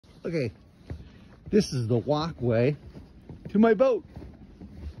Okay, this is the walkway to my boat.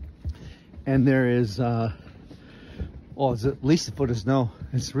 And there is, it's at least a foot of snow.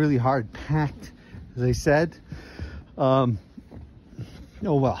 It's really hard packed, as I said. Oh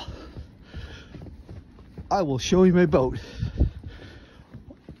well. I will show you my boat.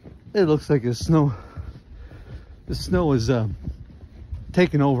 It looks like the snow is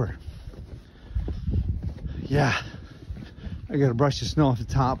taking over. Yeah, I gotta brush the snow off the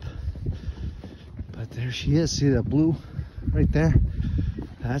top. But there she is. See that blue right there?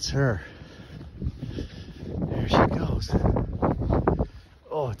 That's her. There she goes.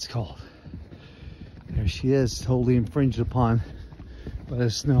 Oh, it's cold. There she is, totally infringed upon by the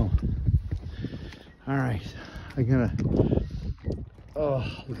snow. All right, oh,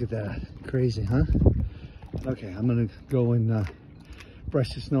 look at that. Crazy, huh? Okay, I'm gonna go and brush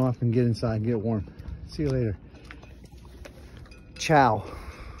the snow off and get inside and get warm. See you later. Ciao.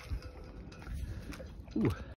 Ooh.